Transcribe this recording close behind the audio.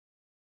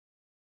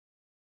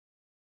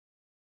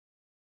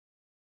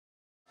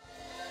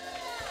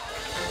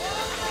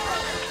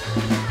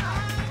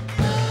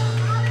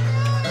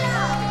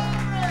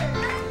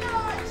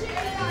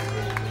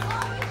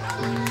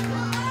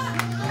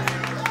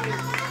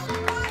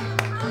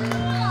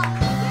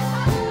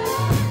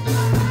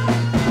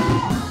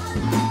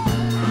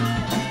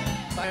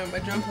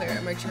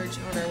my church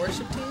on our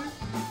worship team.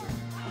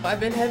 I've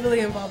been heavily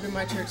involved in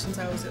my church since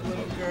I was a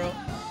little girl.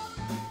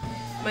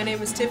 My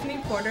name is Tiffany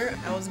Porter.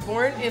 I was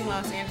born in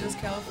Los Angeles,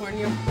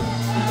 California.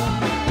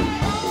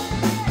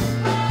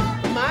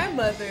 My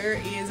mother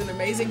is an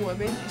amazing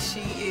woman. She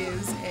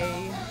is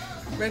a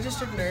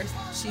registered nurse.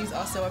 She's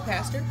also a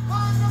pastor.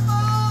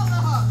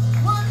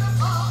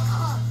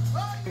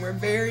 We're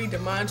very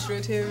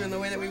demonstrative in the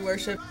way that we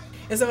worship.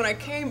 And so when I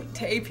came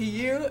to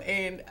APU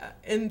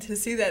and to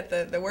see that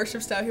the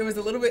worship style here was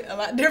a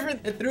lot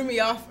different, it threw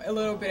me off a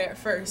little bit at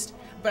first.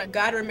 But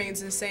God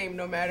remains the same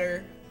no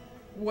matter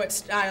what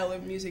style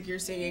of music you're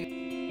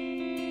singing.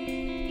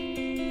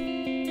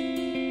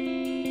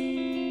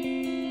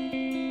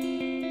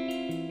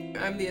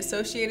 I'm the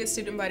Associated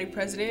Student Body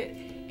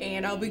President,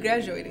 and I'll be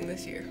graduating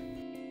this year.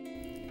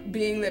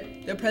 Being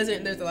the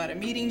president, there's a lot of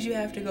meetings you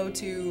have to go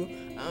to.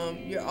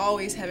 You're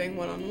always having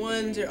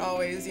one-on-ones, you're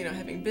always,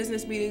 having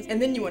business meetings,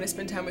 and then you want to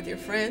spend time with your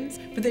friends,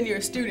 but then you're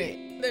a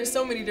student. There's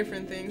so many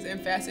different things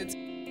and facets.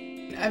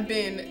 I've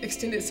been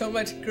extended so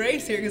much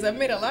grace here because I've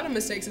made a lot of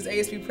mistakes as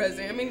ASB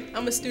president. I mean,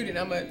 I'm a student.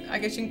 I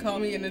guess you can call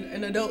me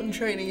an adult in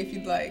training if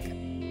you'd like.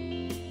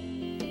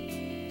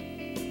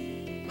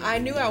 I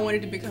knew I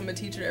wanted to become a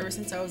teacher ever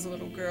since I was a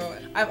little girl.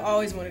 I've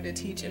always wanted to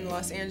teach in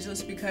Los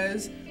Angeles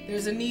because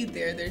there's a need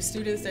there. There's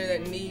students there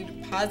that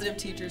need positive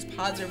teachers,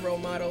 positive role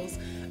models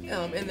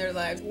in their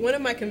lives. One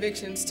of my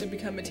convictions to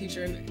become a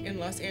teacher in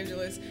Los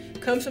Angeles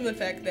comes from the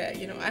fact that,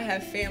 I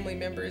have family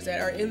members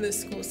that are in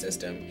this school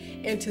system,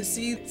 and to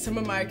see some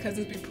of my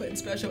cousins be put in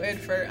special ed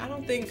for, I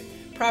don't think,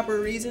 proper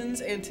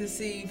reasons, and to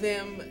see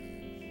them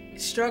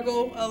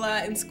struggle a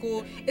lot in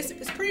school, it's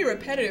pretty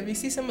repetitive. You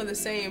see some of the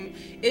same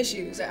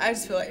issues. I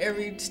just feel like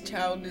every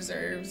child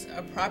deserves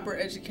a proper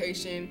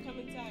education.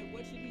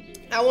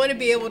 I want to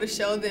be able to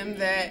show them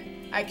that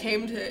I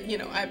came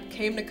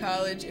to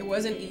college. It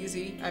wasn't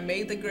easy. I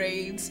made the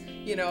grades.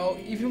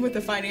 Even with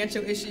the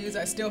financial issues,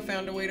 I still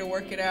found a way to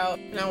work it out.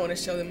 And I want to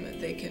show them that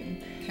they can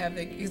have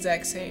the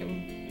exact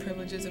same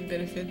privileges and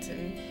benefits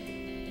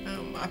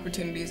and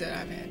opportunities that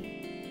I've had.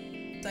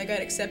 I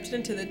got accepted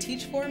into the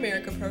Teach for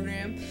America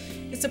program.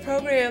 It's a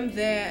program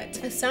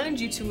that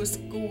assigns you to a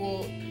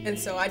school, and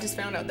so I just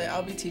found out that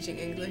I'll be teaching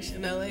English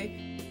in LA.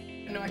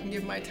 I know I can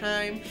give my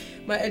time,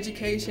 my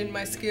education,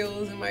 my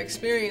skills, and my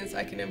experience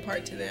I can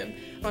impart to them.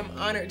 I'm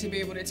honored to be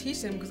able to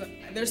teach them because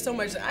there's so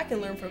much that I can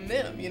learn from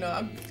them.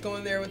 I'm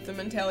going there with the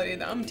mentality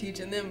that I'm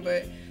teaching them,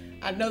 but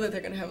I know that they're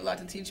going to have a lot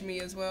to teach me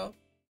as well.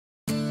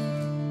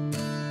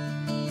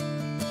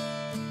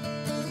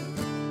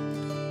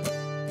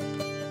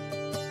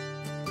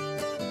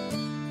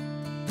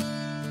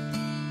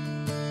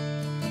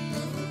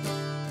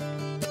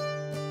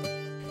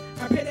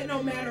 I pray that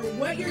no matter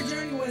what your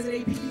journey was at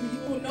APU, you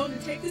will know to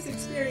take this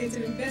experience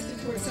and invest it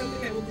towards something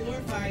that will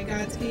glorify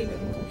God's kingdom.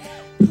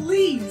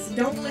 Please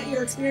don't let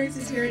your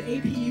experiences here at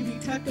APU be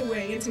tucked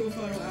away into a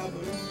photo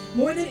album.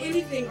 More than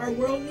anything, our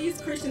world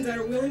needs Christians that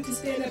are willing to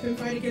stand up and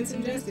fight against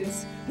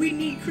injustice. We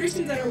need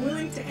Christians that are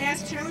willing to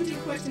ask challenging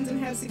questions and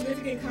have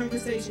significant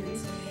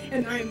conversations.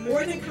 And I am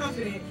more than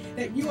confident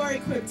that you are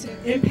equipped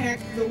to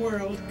impact the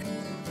world.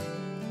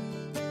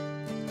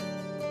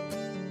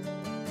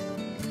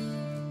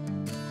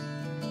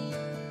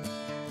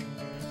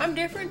 I'm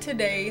different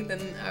today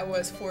than I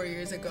was 4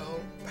 years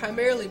ago,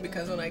 primarily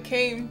because when I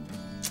came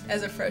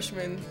as a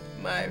freshman,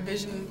 my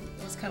vision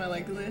was kind of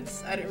like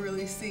this. I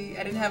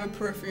didn't have a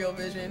peripheral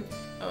vision.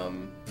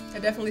 I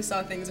definitely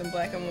saw things in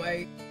black and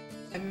white.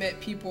 I met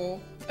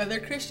people, other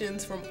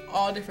Christians from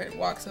all different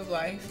walks of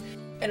life,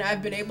 and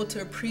I've been able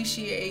to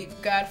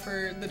appreciate God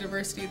for the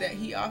diversity that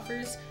He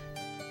offers,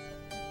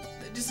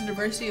 just the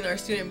diversity in our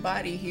student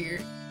body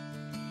here.